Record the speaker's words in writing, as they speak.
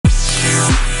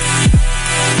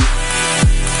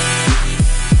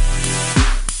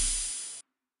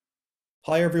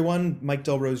Hi everyone, Mike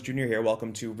Delrose Jr. here.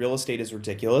 Welcome to Real Estate is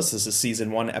Ridiculous. This is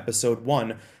season one, episode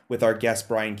one, with our guest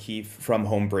Brian Keefe from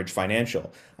Homebridge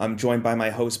Financial. I'm joined by my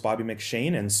host Bobby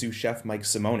McShane and sous chef Mike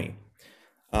Simone.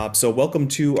 So welcome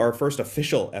to our first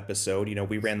official episode.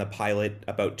 We ran the pilot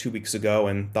about 2 weeks ago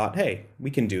and thought, hey, we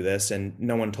can do this, and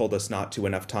no one told us not to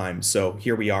enough times. So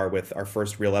here we are with our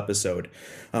first real episode.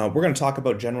 We're going to talk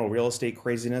about general real estate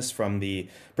craziness from the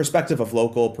perspective of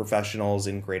local professionals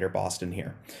in Greater Boston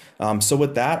here. So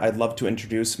with that, I'd love to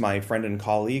introduce my friend and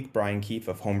colleague, Brian Keefe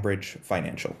of Homebridge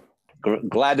Financial.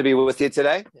 Glad to be with you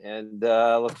today, and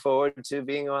look forward to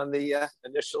being on the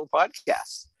initial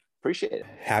podcast. Appreciate it.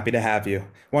 Happy to have you.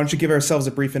 Why don't you give ourselves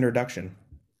a brief introduction?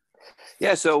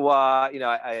 Yeah, so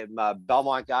I'm a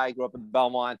Belmont guy. Grew up in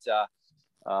Belmont.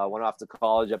 Went off to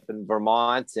college up in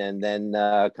Vermont, and then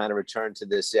kind of returned to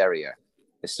this area.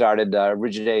 I started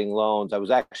originating loans. I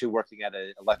was actually working at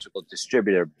an electrical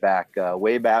distributor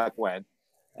way back when,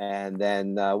 and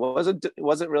then wasn't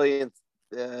really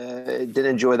didn't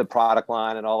enjoy the product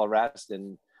line and all the rest.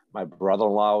 And my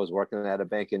brother-in-law was working at a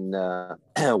bank in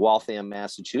Waltham,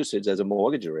 Massachusetts as a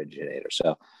mortgage originator.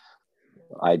 So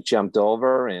I jumped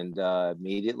over, and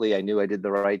immediately I knew I did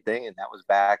the right thing. And that was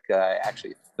back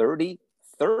actually 30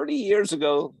 years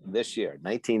ago this year,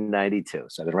 1992.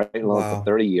 So I've been writing loans for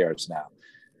 30 years now.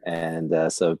 And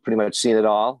so pretty much seen it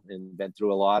all and been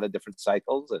through a lot of different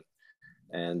cycles.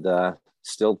 And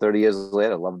still 30 years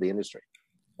later, I love the industry.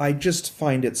 I just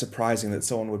find it surprising that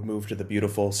someone would move to the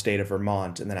beautiful state of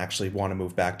Vermont and then actually want to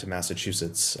move back to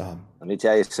Massachusetts. Let me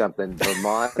tell you something.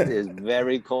 Vermont is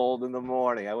very cold in the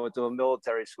morning. I went to a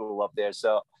military school up there,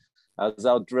 so I was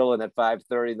out drilling at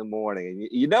 5:30 in the morning. And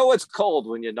you know it's cold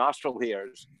when your nostril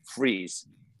hairs freeze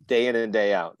day in and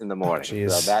day out in the morning.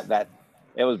 So that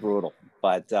it was brutal.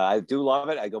 But I do love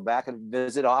it. I go back and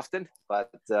visit often,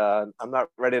 but I'm not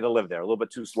ready to live there. A little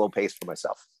bit too slow paced for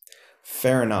myself.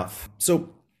 Fair enough. So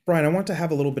Brian, I want to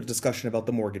have a little bit of discussion about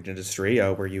the mortgage industry,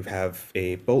 where you have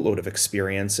a boatload of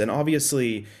experience, and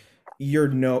obviously,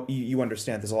 you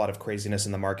understand there's a lot of craziness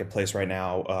in the marketplace right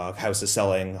now. Houses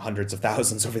selling hundreds of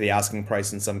thousands over the asking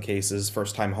price in some cases.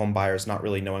 First-time home buyers not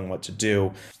really knowing what to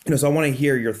do. So I want to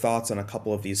hear your thoughts on a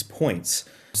couple of these points.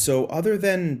 So, other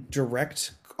than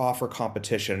direct offer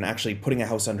competition and actually putting a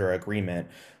house under agreement,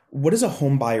 what is a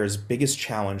home buyer's biggest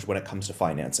challenge when it comes to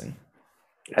financing?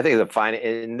 I think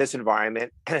in this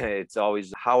environment, it's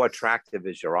always how attractive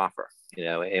is your offer,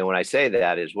 and when I say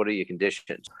that is, what are your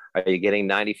conditions? Are you getting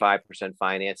 95%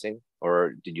 financing,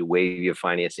 or did you waive your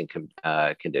financing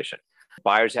condition?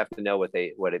 Buyers have to know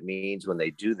what it means when they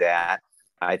do that.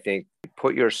 I think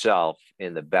put yourself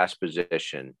in the best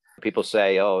position. People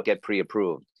say, oh, get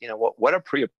pre-approved. What a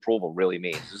pre-approval really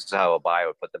means. This is how a buyer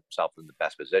would put themselves in the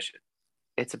best position.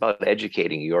 It's about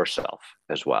educating yourself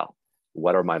as well.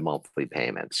 What are my monthly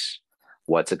payments?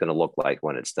 What's it going to look like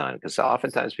when it's done? Because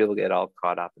oftentimes people get all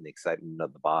caught up in the excitement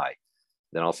of the buy.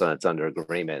 Then all of a sudden it's under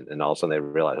agreement, and all of a sudden they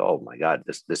realize, oh my God,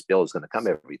 this bill is going to come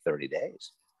every 30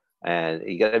 days. And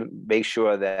you got to make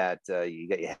sure that you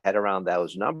get your head around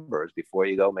those numbers before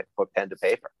you go put pen to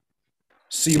paper.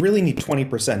 So you really need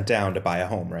 20% down to buy a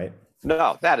home, right?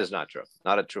 No, that is not true.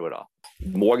 Not true at all.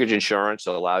 Mortgage insurance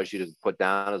allows you to put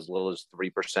down as little as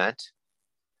 3%.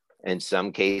 In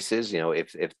some cases,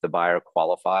 if the buyer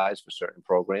qualifies for certain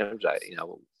programs,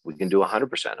 we can do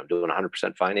 100%. I'm doing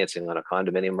 100% financing on a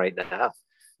condominium right now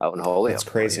out in Holyoke. That's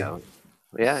crazy.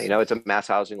 Yeah, it's a mass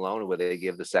housing loan where they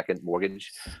give the second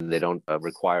mortgage, and they don't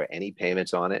require any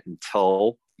payments on it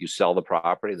until you sell the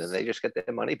property. Then they just get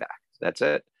their money back. That's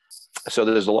it. So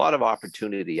there's a lot of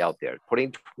opportunity out there.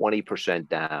 Putting 20%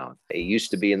 down. It used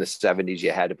to be in the 70s,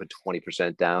 you had to put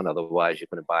 20% down. Otherwise, you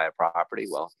couldn't buy a property.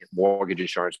 Well, mortgage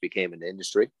insurance became an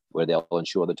industry where they'll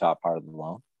insure the top part of the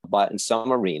loan. But in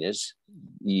some arenas,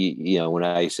 when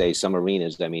I say some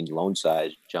arenas, I mean loan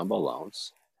size, jumbo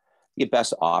loans. Your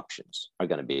best options are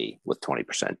going to be with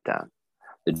 20% down.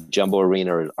 The jumbo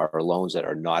arena are loans that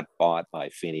are not bought by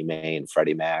Fannie Mae and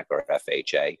Freddie Mac or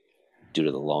FHA. Due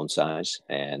to the loan size,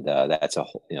 and that's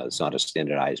it's not a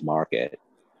standardized market,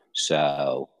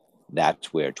 so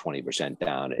that's where 20%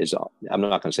 down is. I'm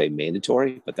not going to say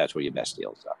mandatory, but that's where your best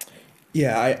deals are.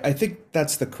 Yeah, I think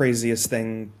that's the craziest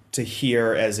thing to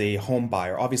hear as a home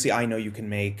buyer. Obviously, I know you can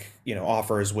make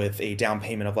offers with a down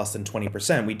payment of less than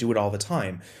 20%. We do it all the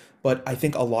time, but I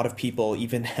think a lot of people,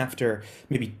 even after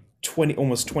maybe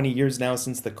almost 20 years now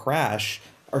since the crash,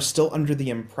 are still under the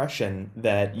impression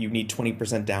that you need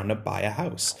 20% down to buy a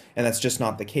house. And that's just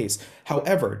not the case.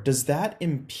 However, does that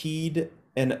impede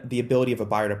the ability of a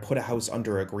buyer to put a house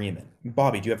under agreement?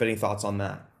 Bobby, do you have any thoughts on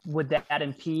that? would that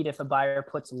impede if a buyer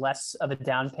puts less of a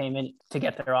down payment to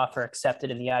get their offer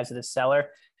accepted in the eyes of the seller?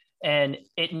 And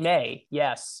it may,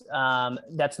 yes.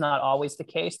 That's not always the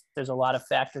case. There's a lot of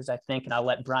factors, I think, and I'll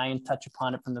let Brian touch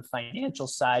upon it from the financial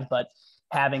side, but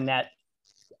having that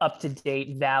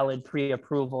up-to-date, valid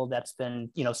pre-approval that's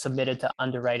been, submitted to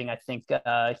underwriting, I think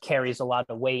carries a lot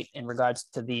of weight in regards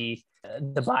to the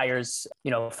buyer's,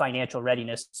 financial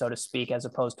readiness, so to speak, as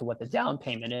opposed to what the down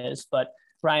payment is. But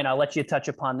Brian, I'll let you touch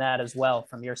upon that as well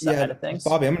from your side of things.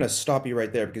 Bobby, I'm going to stop you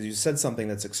right there because you said something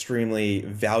that's extremely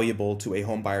valuable to a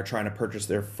home buyer trying to purchase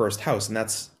their first house, and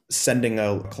that's sending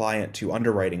a client to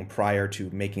underwriting prior to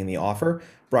making the offer.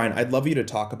 Brian, I'd love you to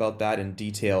talk about that in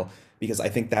detail because I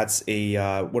think that's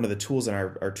one of the tools in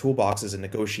our toolboxes and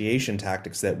negotiation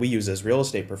tactics that we use as real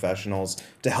estate professionals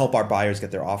to help our buyers get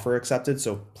their offer accepted.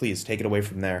 So please take it away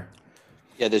from there.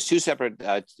 Yeah, there's two separate,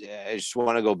 I just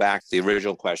want to go back to the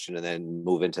original question and then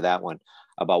move into that one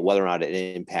about whether or not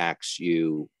it impacts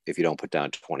you if you don't put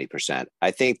down 20%. I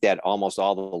think that almost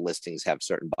all the listings have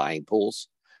certain buying pools.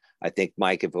 I think,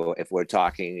 Mike, if we're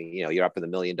talking, you're up in the $1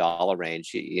 million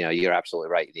range, you're absolutely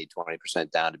right. You need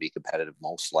 20% down to be competitive,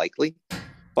 most likely.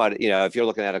 But, if you're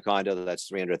looking at a condo that's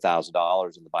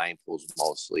 $300,000 and the buying pool is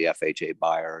mostly FHA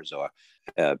buyers or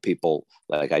people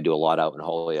like I do a lot out in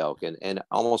Holyoke, and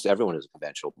almost everyone is a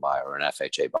conventional buyer or an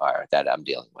FHA buyer that I'm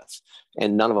dealing with.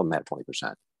 And none of them have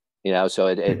 20%. So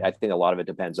I think a lot of it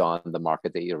depends on the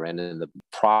market that you're in and the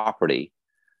property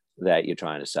that you're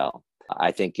trying to sell.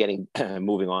 I think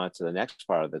moving on to the next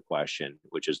part of the question,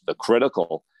 which is the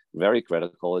critical, very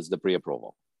critical, is the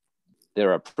pre-approval.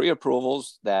 There are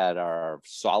pre-approvals that are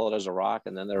solid as a rock,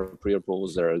 and then there are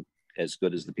pre-approvals that are as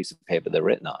good as the piece of paper they're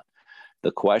written on.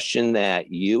 The question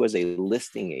that you as a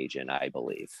listing agent, I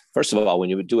believe, first of all, when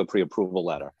you do a pre-approval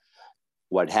letter,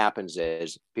 what happens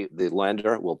is the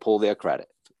lender will pull their credit.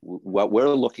 What we're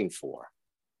looking for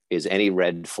is any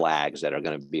red flags that are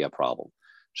going to be a problem.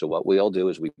 So what we'll do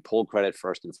is we pull credit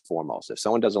first and foremost. If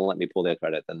someone doesn't let me pull their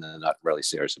credit, then they're not really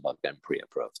serious about getting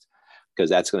pre-approved, because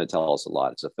that's going to tell us a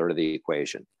lot. It's a third of the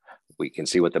equation. We can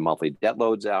see what the monthly debt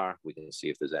loads are. We can see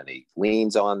if there's any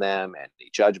liens on them, any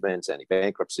judgments, any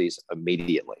bankruptcies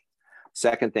immediately.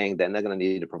 Second thing, then they're going to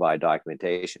need to provide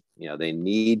documentation. They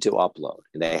need to upload,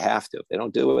 and they have to. If they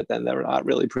don't do it, then they're not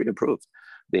really pre-approved.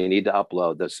 They need to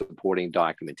upload the supporting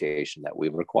documentation that we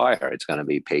require. It's going to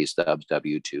be pay stubs,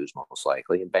 W-2s, most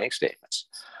likely, and bank statements.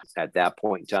 At that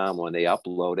point in time, when they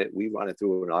upload it, we run it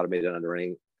through an automated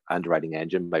underwriting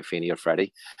engine by Fannie or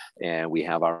Freddie, and we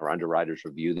have our underwriters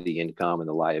review the income and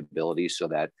the liabilities so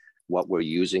that what we're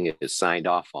using is signed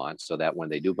off on, so that when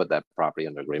they do put that property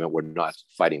under agreement, we're not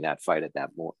fighting that fight at that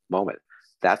moment.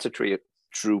 That's a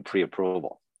true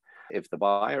pre-approval. If the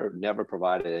buyer never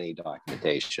provided any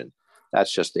documentation,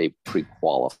 that's just a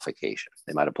pre-qualification.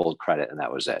 They might have pulled credit and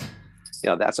that was it.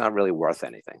 That's not really worth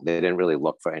anything. They didn't really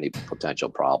look for any potential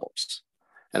problems.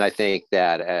 And I think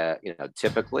that,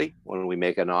 typically when we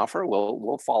make an offer,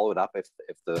 we'll follow it up. If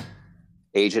the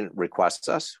agent requests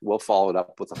us, we'll follow it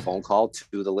up with a phone call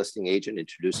to the listing agent,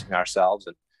 introducing ourselves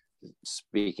and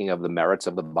speaking of the merits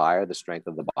of the buyer, the strength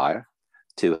of the buyer,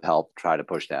 to help try to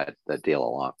push that deal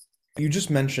along. You just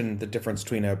mentioned the difference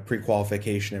between a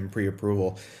pre-qualification and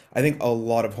pre-approval. I think a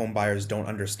lot of home buyers don't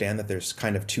understand that there's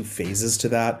kind of two phases to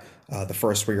that. The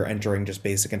first where you're entering just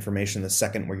basic information, the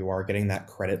second where you are getting that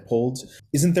credit pulled.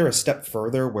 Isn't there a step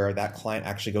further where that client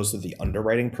actually goes through the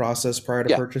underwriting process prior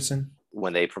to purchasing?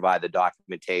 When they provide the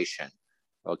documentation,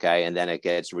 okay, and then it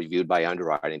gets reviewed by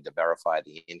underwriting to verify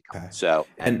the income. Okay. So,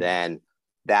 and then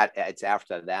it's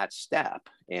after that step,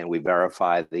 and we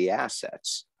verify the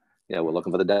assets. We're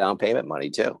looking for the down payment money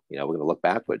too. We're going to look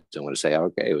backwards and we're going to say,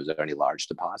 okay, was there any large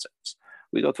deposits?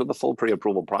 We go through the full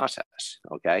pre-approval process,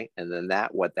 okay? And then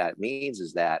what that means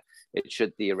is that it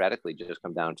should theoretically just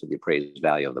come down to the appraised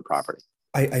value of the property.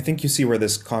 I think you see where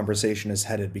this conversation is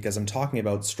headed, because I'm talking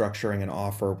about structuring an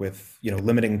offer with,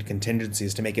 limiting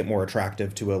contingencies to make it more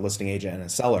attractive to a listing agent and a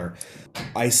seller.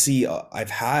 I've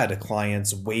had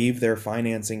clients waive their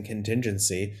financing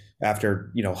contingency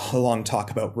after, a long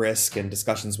talk about risk and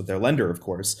discussions with their lender, of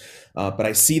course. But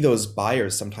I see those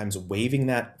buyers sometimes waiving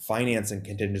that financing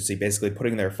contingency, basically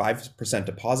putting their 5%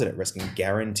 deposit at risk and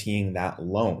guaranteeing that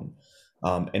loan.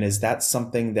 And is that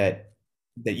something that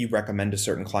you recommend to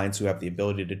certain clients who have the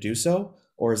ability to do so?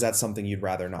 Or is that something you'd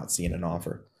rather not see in an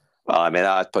offer? Well,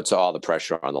 that puts all the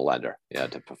pressure on the lender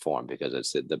to perform, because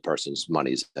it's the person's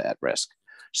money's at risk.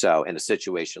 So in a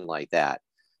situation like that,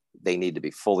 they need to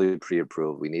be fully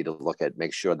pre-approved. We need to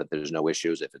make sure that there's no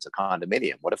issues. If it's a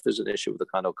condominium, what if there's an issue with the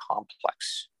condo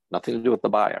complex? Nothing to do with the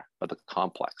buyer, but the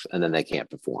complex, and then they can't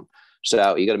perform.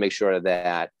 So you got to make sure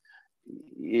that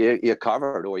you're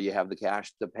covered, or you have the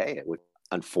cash to pay it. Which,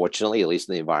 unfortunately, at least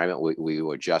in the environment we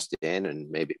were just in, and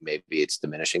maybe it's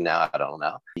diminishing now, I don't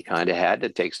know. You kind of had to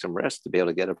take some risks to be able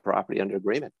to get a property under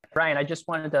agreement. Brian, I just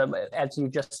wanted to, as you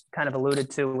just kind of alluded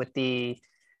to with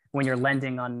when you're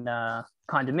lending on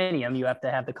condominium, you have to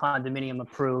have the condominium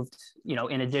approved,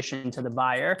 in addition to the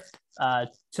buyer.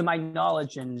 To my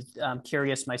knowledge, and I'm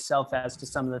curious myself as to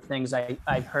some of the things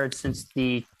I've heard since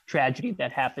the tragedy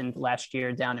that happened last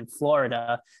year down in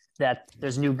Florida, that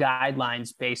there's new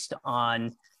guidelines based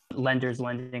on lenders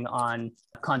lending on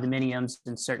condominiums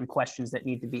and certain questions that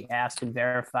need to be asked and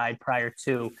verified prior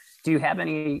to. Do you have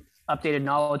any updated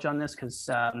knowledge on this? Because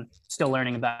still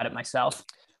learning about it myself.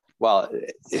 Well,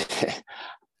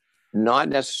 not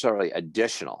necessarily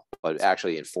additional, but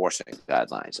actually enforcing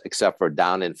guidelines, except for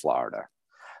down in Florida,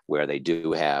 where they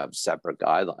do have separate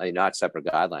guidelines, not separate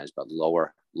guidelines, but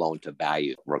lower loan to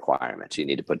value requirements. You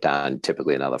need to put down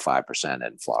typically another 5%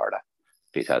 in Florida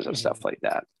because of stuff like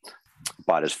that.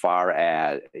 But as far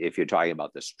as if you're talking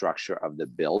about the structure of the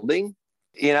building,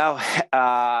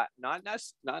 not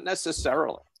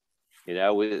necessarily.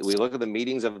 We look at the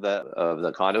meetings of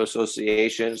the condo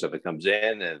associations. If it comes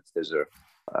in and if there's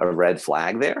a red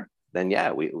flag there, then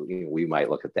yeah, we might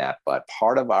look at that. But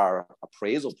part of our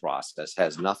appraisal process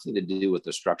has nothing to do with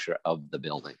the structure of the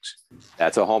buildings.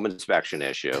 That's a home inspection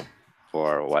issue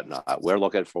or whatnot. We're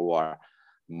looking for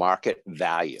market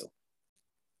value.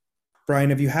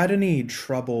 Brian, have you had any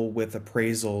trouble with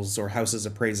appraisals or houses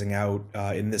appraising out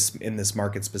in this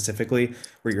market specifically,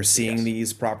 where you're seeing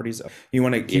these properties?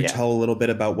 Can you tell a little bit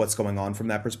about what's going on from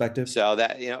that perspective? So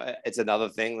that it's another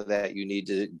thing that you need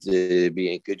to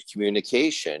be in good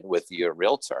communication with your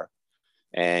realtor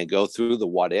and go through the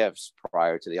what ifs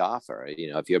prior to the offer.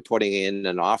 If you're putting in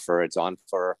an offer, it's on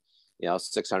for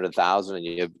 $600,000 and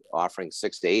you're offering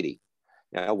 $680.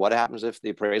 What happens if the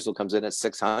appraisal comes in at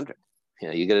 $600?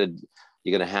 You're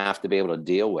gonna have to be able to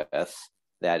deal with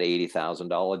that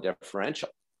 $80,000 differential,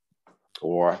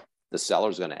 or the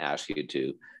seller's going to ask you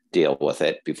to deal with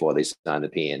it before they sign the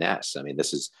P&S. I mean,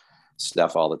 this is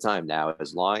stuff all the time. Now,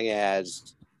 as long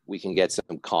as we can get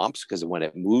some comps, because when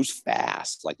it moves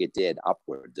fast, like it did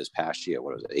upward this past year,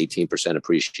 what was it, 18%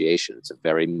 appreciation? It's a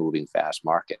very moving fast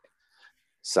market.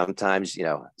 Sometimes,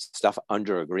 stuff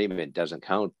under agreement doesn't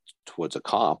count towards a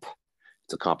comp.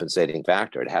 A compensating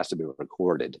factor. It has to be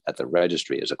recorded at the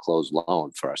registry as a closed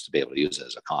loan for us to be able to use it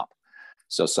as a comp.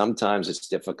 So sometimes it's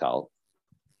difficult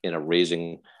in a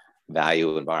raising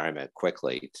value environment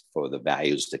quickly for the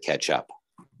values to catch up.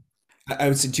 I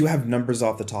would say, do you have numbers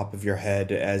off the top of your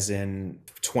head, as in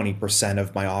 20%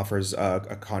 of my offers,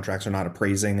 contracts are not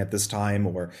appraising at this time,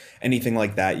 or anything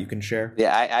like that you can share?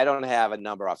 Yeah, I don't have a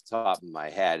number off the top of my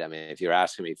head. I mean, if you're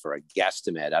asking me for a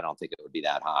guesstimate, I don't think it would be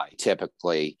that high.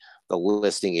 Typically, the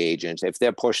listing agents, if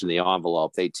they're pushing the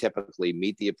envelope, they typically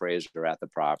meet the appraiser at the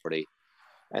property,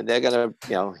 and they're going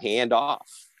to, hand off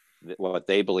what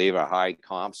they believe are high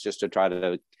comps just to try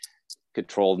to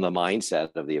control the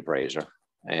mindset of the appraiser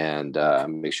and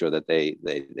make sure that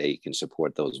they can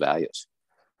support those values.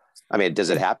 I mean, does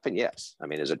it happen? Yes. I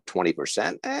mean, is it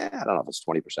 20%? I don't know if it's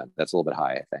 20%. That's a little bit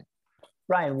high, I think.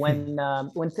 Ryan,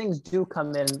 when things do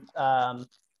come in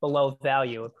below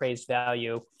value, appraised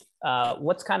value,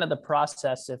 what's kind of the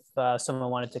process if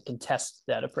someone wanted to contest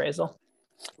that appraisal?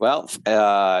 Well,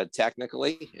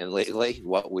 technically and legally,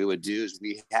 what we would do is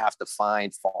we have to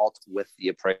find fault with the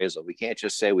appraisal. We can't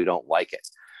just say we don't like it.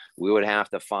 We would have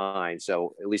to find,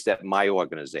 so at least at my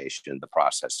organization, the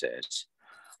process is,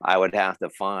 I would have to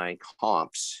find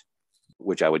comps,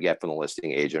 which I would get from the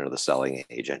listing agent or the selling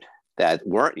agent, that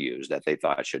weren't used, that they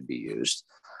thought should be used.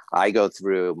 I go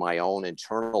through my own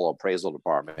internal appraisal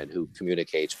department who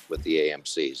communicates with the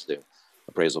AMCs, the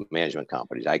appraisal management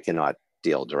companies. I cannot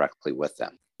deal directly with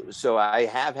them. So I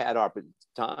have had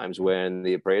times when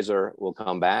the appraiser will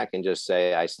come back and just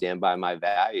say, I stand by my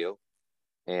value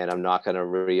and I'm not going to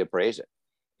reappraise it,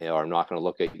 or I'm not going to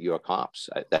look at your comps.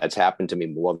 That's happened to me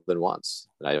more than once.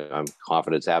 I'm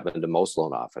confident it's happened to most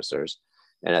loan officers.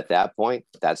 And at that point,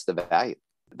 that's the value.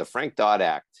 The Frank-Dodd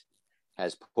Act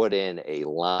has put in a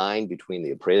line between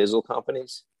the appraisal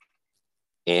companies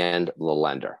and the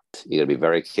lender. You got to be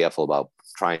very careful about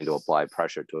trying to apply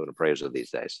pressure to an appraiser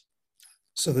these days.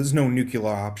 So there's no nuclear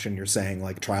option, you're saying,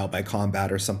 like trial by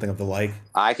combat or something of the like?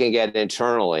 I can get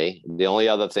internally. The only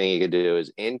other thing you can do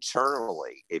is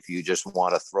internally, if you just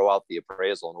want to throw out the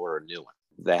appraisal and order a new one.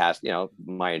 That has,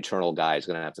 my internal guy is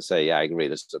going to have to say, yeah, I agree,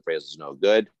 this appraisal is no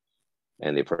good,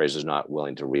 and the appraiser is not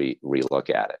willing to relook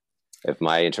at it. If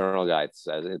my internal guy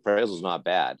says the appraisal is not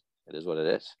bad, it is what it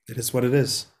is. It is what it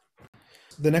is.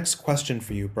 The next question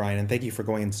for you, Brian, and thank you for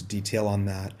going into detail on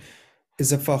that.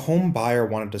 is if a home buyer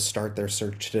wanted to start their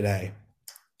search today,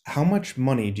 how much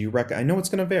money do you I know it's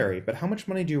going to vary, but how much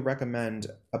money do you recommend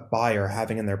a buyer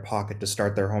having in their pocket to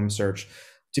start their home search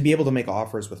to be able to make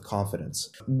offers with confidence?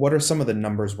 What are some of the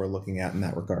numbers we're looking at in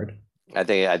that regard? I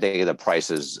think the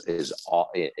price is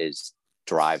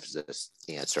drives this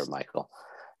answer, Michael,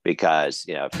 because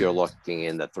if you're looking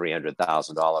in the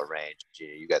 $300,000 range,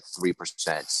 you got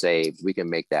 3% saved. We can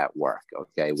make that work.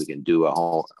 Okay, we can do a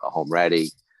home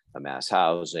ready, a mass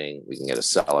housing. We can get a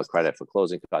seller credit for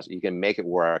closing costs. You can make it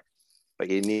work, but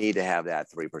you need to have that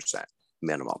 3%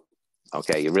 minimum.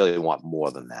 Okay, you really want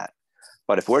more than that.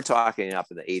 But if we're talking up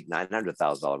in the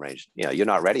 $900,000 range, you're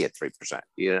not ready at 3%.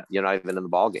 You're not even in the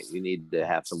ballgame. You need to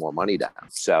have some more money down.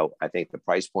 So I think the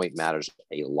price point matters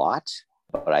a lot.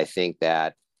 But I think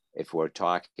that if we're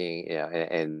talking,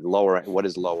 and lower, what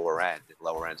is lower end?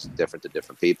 Lower end is different to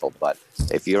different people. But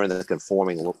if you're in the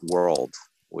conforming world,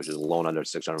 which is a loan under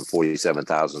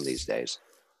 647,000 these days,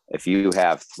 if you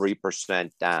have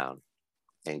 3% down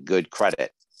and good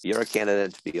credit, you're a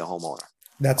candidate to be a homeowner.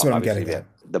 That's what I'm Obviously, getting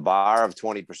at. the bar of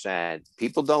 20%,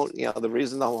 people don't, the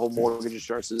reason the whole mortgage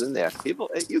insurance is in there,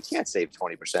 you can't save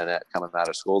 20% coming out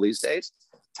of school these days.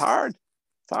 It's hard.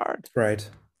 It's hard. Right.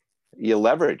 You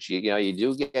leverage, you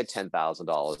do get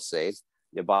 $10,000 saved.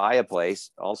 You buy a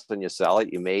place, all of a sudden you sell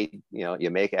it, you make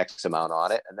X amount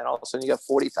on it, and then all of a sudden you got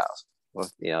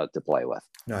 40,000, to play with.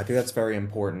 No, I think that's very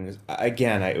important.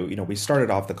 Again, we started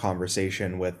off the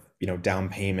conversation with, down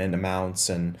payment amounts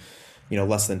and,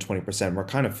 less than 20%. We're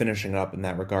kind of finishing up in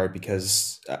that regard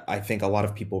because I think a lot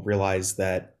of people realize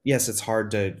that, yes, it's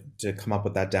hard to come up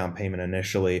with that down payment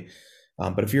initially.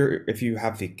 But if you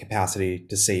have the capacity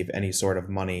to save any sort of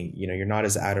money, you're not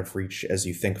as out of reach as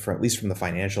you think, at least from the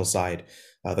financial side.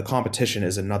 The competition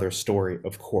is another story,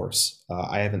 of course.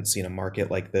 I haven't seen a market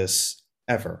like this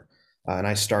ever. And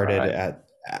I started Right.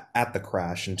 at the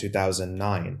crash in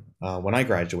 2009 when I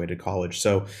graduated college.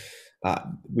 So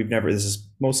this is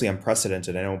mostly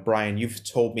unprecedented. I know, Brian, you've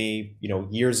told me,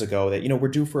 years ago that, we're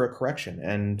due for a correction,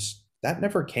 and that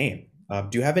never came.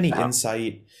 Do you have any Now,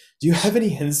 insight? Do you have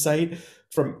any insight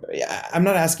from, I'm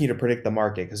not asking you to predict the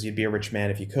market because you'd be a rich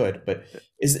man if you could, but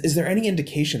is there any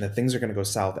indication that things are going to go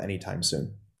south anytime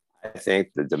soon? I think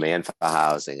the demand for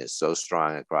housing is so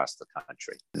strong across the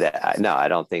country that no, I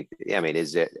don't think. I mean,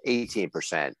 is it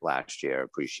 18% last year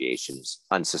appreciation is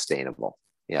unsustainable?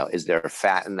 Is there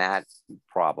fat in that?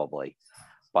 Probably,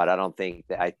 but I don't think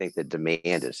that. I think the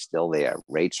demand is still there.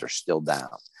 Rates are still down.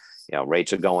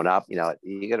 Rates are going up. You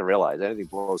got to realize anything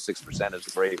below 6% is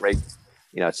a great rate.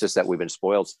 It's just that we've been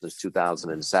spoiled since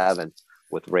 2007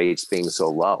 with rates being so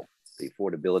low. The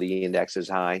affordability index is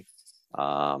high.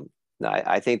 No,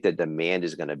 I think the demand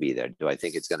is going to be there. Do I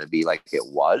think it's going to be like it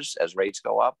was as rates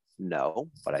go up? No,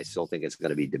 but I still think it's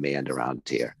going to be demand around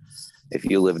here. If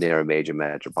you live near a major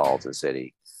metropolitan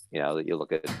city, you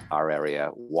look at our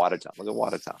area, Watertown. Look at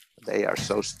Watertown. They are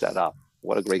so set up.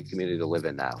 What a great community to live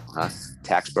in now, huh?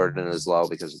 Tax burden is low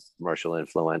because of commercial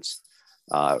influence.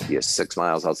 You're 6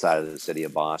 miles outside of the city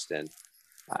of Boston.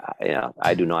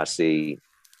 I do not see,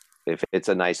 if it's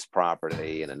a nice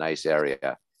property in a nice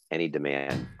area, any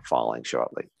demand falling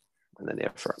shortly in the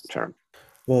near term.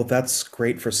 Well, that's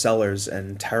great for sellers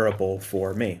and terrible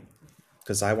for me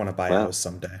because I want to buy a Well, house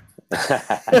someday.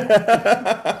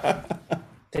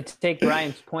 To take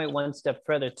Brian's point one step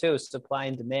further too, supply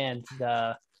and demand,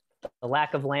 the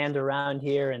lack of land around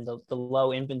here and the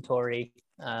low inventory,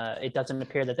 it doesn't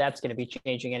appear that that's going to be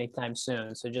changing anytime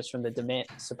soon. So just from the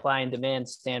supply and demand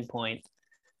standpoint,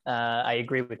 I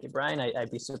agree with you, Brian.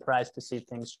 I'd be surprised to see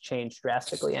things change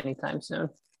drastically anytime soon.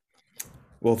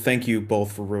 Well, thank you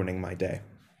both for ruining my day.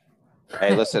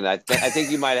 hey, listen, I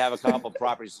think you might have a couple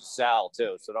properties to sell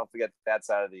too, so don't forget that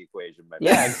side of the equation, my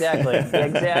Yeah, exactly.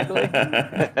 Exactly.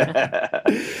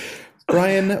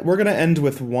 Brian, we're going to end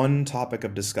with one topic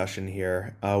of discussion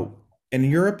here. In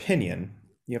your opinion,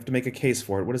 you have to make a case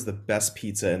for it. What is the best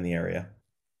pizza in the area?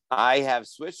 I have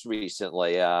switched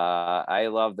recently. I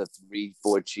love the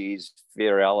 3-4 cheese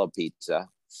Fiorella pizza.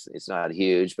 It's not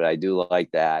huge, but I do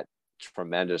like that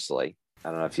tremendously. I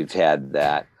don't know if you've had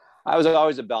that. I was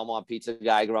always a Belmont pizza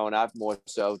guy growing up, more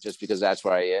so just because that's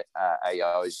where I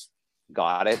always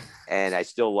got it, and I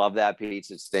still love that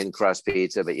pizza. It's thin crust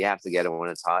pizza, but you have to get it when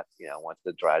it's hot. Once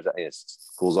it dries, it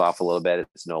cools off a little bit.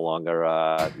 It's no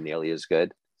longer nearly as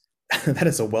good. That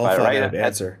is a well But thought right out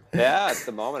answer. at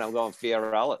the moment, I'm going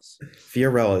Fiorella's.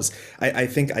 Fiorella's. I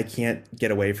think I can't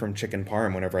get away from chicken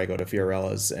parm whenever I go to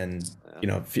Fiorella's, and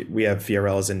we have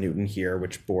Fiorella's in Newton here,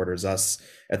 which borders us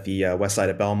at the west side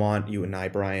of Belmont. You and I,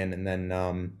 Brian, and then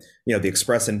the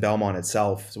Express in Belmont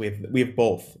itself. So we have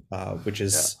both, which Yeah.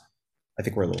 is I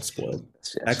think we're a little spoiled.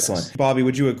 Yes, Excellent. yes. Bobby,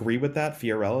 would you agree with that?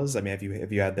 Fiorella's? I mean,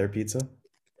 have you had their pizza?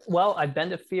 Well, I've been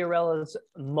to Fiorella's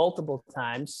multiple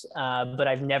times, but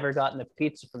I've never gotten the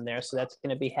pizza from there. So that's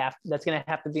going to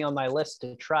have to be on my list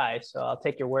to try. So I'll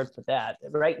take your word for that.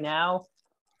 Right now,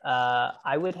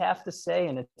 I would have to say,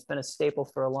 and it's been a staple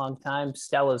for a long time,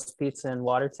 Stella's Pizza in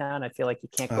Watertown. I feel like you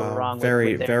can't go wrong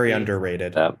very, with their very pizza.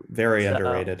 underrated. Very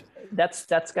underrated. That's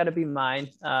got to be mine.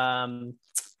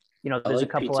 There's a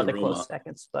couple other close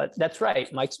seconds, but that's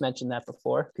right. Mike's mentioned that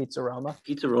before. Pizza Roma.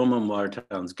 Pizza Roma in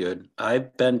Watertown's good.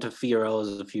 I've been to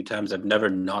Fiorella's a few times. I've never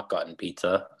not gotten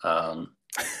pizza. So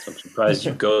I'm surprised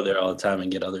you go there all the time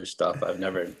and get other stuff. I've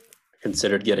never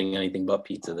considered getting anything but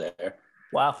pizza there.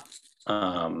 Wow.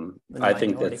 I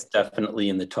think that's definitely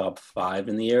in the top 5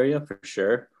 in the area for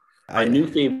sure. My new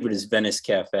favorite is Venice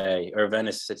Cafe or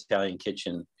Venice Italian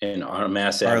Kitchen in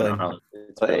Mass Ave.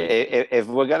 If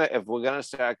we're gonna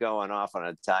start going off on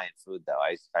Italian food, though,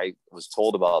 I was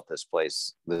told about this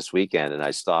place this weekend, and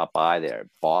I stopped by there.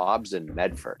 Bob's in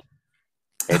Medford.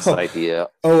 It's like the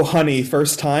oh, honey,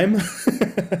 first time.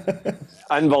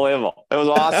 Unbelievable! It was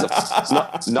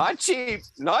awesome. not cheap,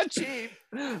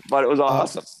 but it was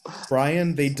awesome.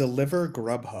 Brian, they deliver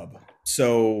Grubhub,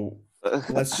 so.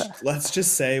 let's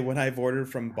just say when I've ordered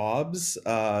from Bob's,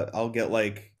 I'll get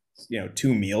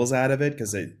 2 meals out of it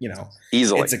because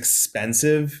easily it's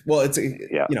expensive. Well,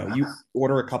 you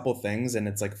order a couple things and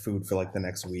it's like food for the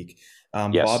next week.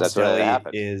 Yes, Bob's Deli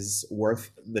is worth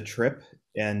the trip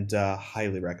and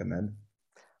highly recommend.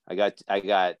 I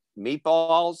got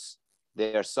meatballs,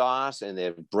 their sauce, and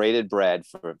their braided bread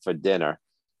for dinner.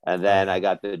 And then I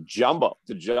got the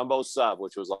jumbo sub,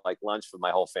 which was like lunch for my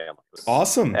whole family.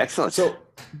 Awesome. Excellent. So,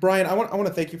 Brian, I want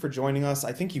to thank you for joining us.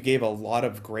 I think you gave a lot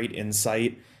of great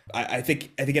insight. I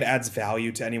think it adds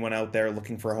value to anyone out there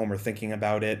looking for a home or thinking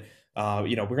about it. We're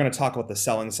going to talk about the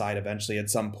selling side eventually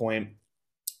at some point.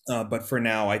 But for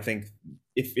now, I think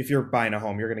if you're buying a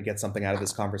home, you're going to get something out of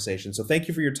this conversation. So thank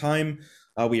you for your time.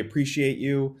 We appreciate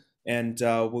you, and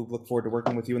we'll look forward to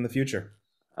working with you in the future.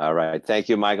 All right. Thank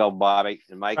you, Michael, Bobby,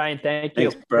 and Mike. Brian, thank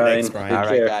you. Thanks, Brian. Thanks, Brian. All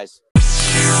right, guys.